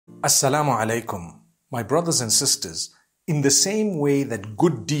Assalamu Alaikum, my brothers and sisters. In the same way that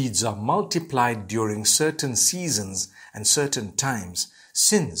good deeds are multiplied during certain seasons and certain times,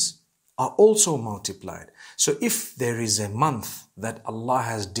 sins are also multiplied. So if there is a month that Allah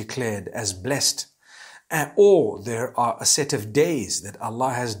has declared as blessed, or there are a set of days that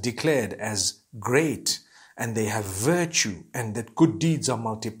Allah has declared as great, and they have virtue, and that good deeds are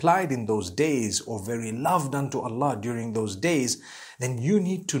multiplied in those days or very loved unto Allah during those days, then you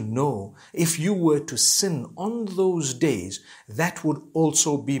need to know if you were to sin on those days, that would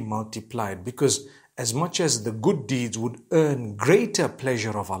also be multiplied, because as much as the good deeds would earn greater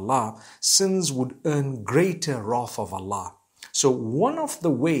pleasure of Allah, sins would earn greater wrath of Allah. So one of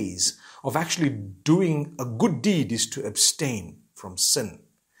the ways of actually doing a good deed is to abstain from sin.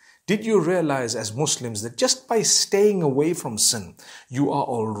 Did you realize as Muslims that just by staying away from sin, you are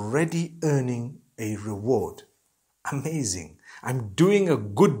already earning a reward? Amazing. I'm doing a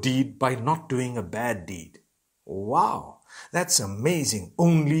good deed by not doing a bad deed. Wow, that's amazing.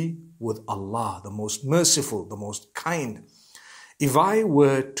 Only with Allah, the most merciful, the most kind. If I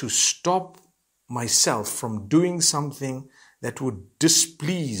were to stop myself from doing something that would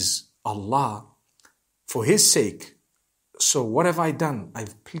displease Allah for His sake, so what have I done?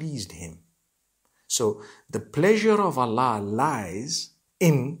 I've pleased Him. So the pleasure of Allah lies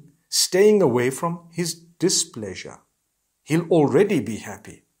in staying away from His displeasure. He'll already be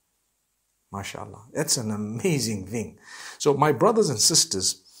happy. MashaAllah. That's an amazing thing. So my brothers and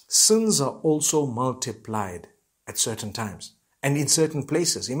sisters, sins are also multiplied at certain times and in certain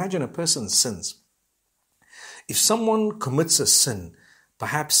places. Imagine a person sins. If someone commits a sin,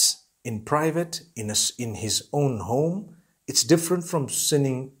 perhaps in private, in his own home, it's different from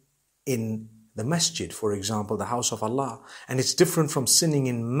sinning in the masjid, for example, the house of Allah. And it's different from sinning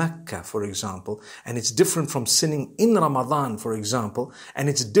in Mecca, for example. And it's different from sinning in Ramadan, for example. And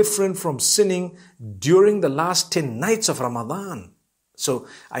it's different from sinning during the last 10 nights of Ramadan. So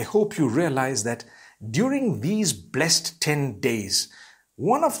I hope you realize that during these blessed 10 days,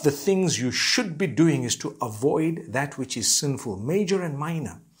 one of the things you should be doing is to avoid that which is sinful, major and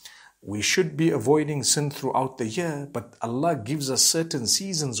minor. We should be avoiding sin throughout the year, but Allah gives us certain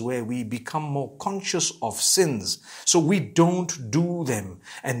seasons where we become more conscious of sins. So we don't do them.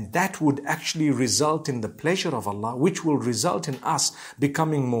 And that would actually result in the pleasure of Allah, which will result in us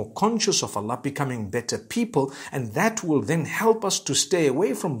becoming more conscious of Allah, becoming better people. And that will then help us to stay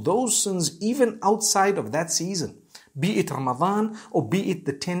away from those sins even outside of that season. Be it Ramadan or be it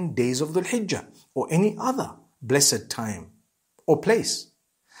the 10 days of Dhul-Hijjah or any other blessed time or place.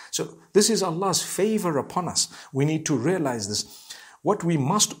 So this is Allah's favor upon us. We need to realize this. What we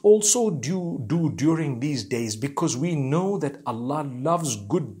must also do during these days, because we know that Allah loves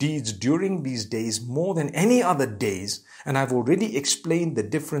good deeds during these days more than any other days. And I've already explained the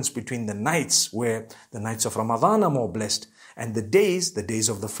difference between the nights, where the nights of Ramadan are more blessed, and the days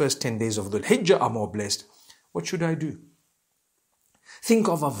of the first 10 days of Dhul-Hijjah are more blessed. What should I do? Think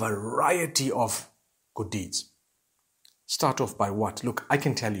of a variety of good deeds. Start off by what? Look, I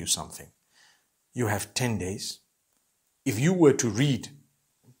can tell you something. You have 10 days. If you were to read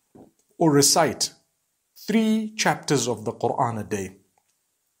or recite 3 chapters of the Quran a day,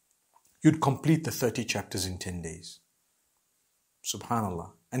 you'd complete the 30 chapters in 10 days.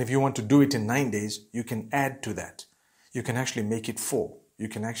 Subhanallah. And if you want to do it in 9 days, you can add to that. You can actually make it 4.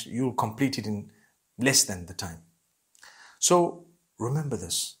 You'll complete it in less than the time. So remember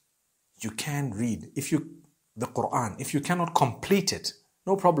this. You can read. The Quran, if you cannot complete it,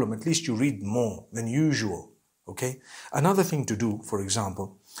 no problem, at least you read more than usual, okay? Another thing to do, for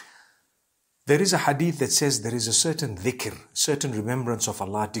example, there is a hadith that says there is a certain dhikr, certain remembrance of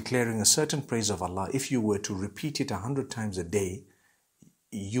Allah, declaring a certain praise of Allah. If you were to repeat it 100 times a day,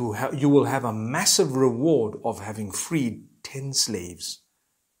 you will have a massive reward of having freed 10 slaves.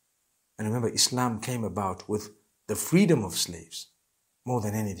 And remember, Islam came about with the freedom of slaves more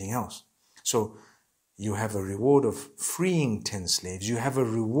than anything else. So you have a reward of freeing 10 slaves. You have a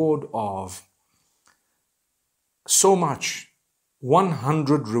reward of so much,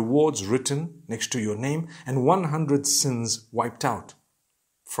 100 rewards written next to your name and 100 sins wiped out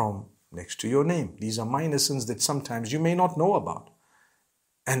from next to your name. These are minor sins that sometimes you may not know about.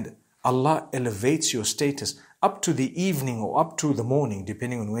 And Allah elevates your status up to the evening or up to the morning,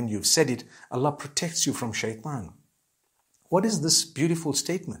 depending on when you've said it. Allah protects you from shaitan. What is this beautiful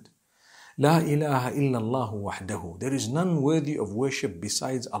statement? La ilaha illallahu wahdahu. There is none worthy of worship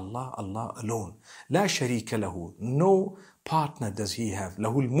besides Allah, Allah alone. La sharika lahu. No partner does He have.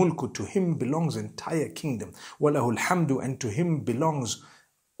 Lahul mulku. To Him belongs entire kingdom. Wa lahul hamdu. And to Him belongs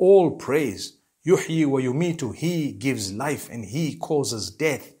all praise. Yuhyi wa yumitu. He gives life and He causes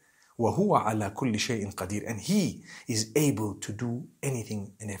death. وَهُوَ عَلَى كُلِّ شَيْءٍ قَدِيرٍ. And He is able to do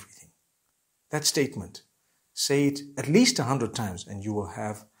anything and everything. That statement, say it at least 100 times and you will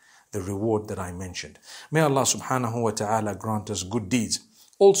have the reward that I mentioned. May Allah subhanahu wa ta'ala grant us good deeds.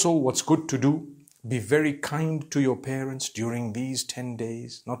 Also, what's good to do? Be very kind to your parents during these 10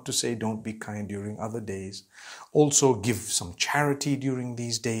 days. Not to say don't be kind during other days. Also, give some charity during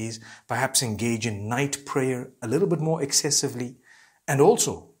these days. Perhaps engage in night prayer a little bit more excessively. And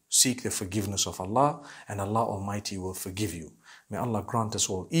also, seek the forgiveness of Allah, and Allah Almighty will forgive you. May Allah grant us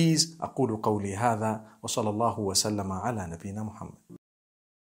all ease. أقول قولي هذا وصلى الله وسلم على نبينا محمد.